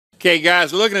Okay,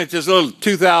 guys, looking at this little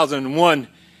 2001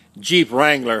 Jeep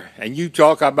Wrangler, and you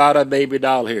talk about a baby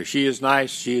doll here. She is nice,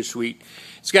 she is sweet.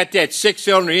 It's got that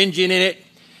 6-cylinder engine in it,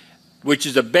 which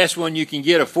is the best one you can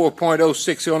get, a 4.0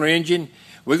 6-cylinder engine.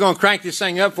 We're going to crank this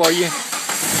thing up for you.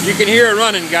 You can hear her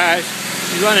running, guys.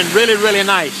 She's running really, really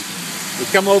nice. We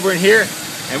come over in here,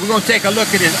 and we're going to take a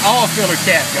look at this oil filler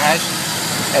cap, guys.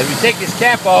 As we take this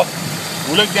cap off,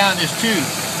 we look down this tube.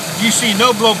 You see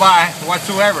no blow-by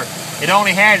whatsoever. It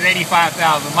only has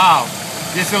 85,000 miles.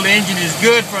 This little engine is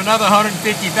good for another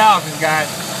 150,000, guys.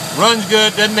 Runs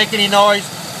good, doesn't make any noise,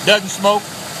 doesn't smoke,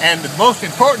 and the most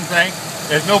important thing,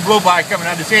 there's no blow-by coming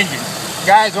out of this engine.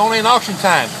 Guys, only in auction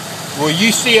time will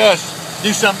you see us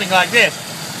do something like this.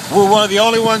 We're one of the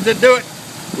only ones that do it.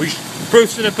 We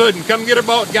proofs in the pudding. Come get a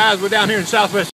boat, guys. We're down here in Southwest.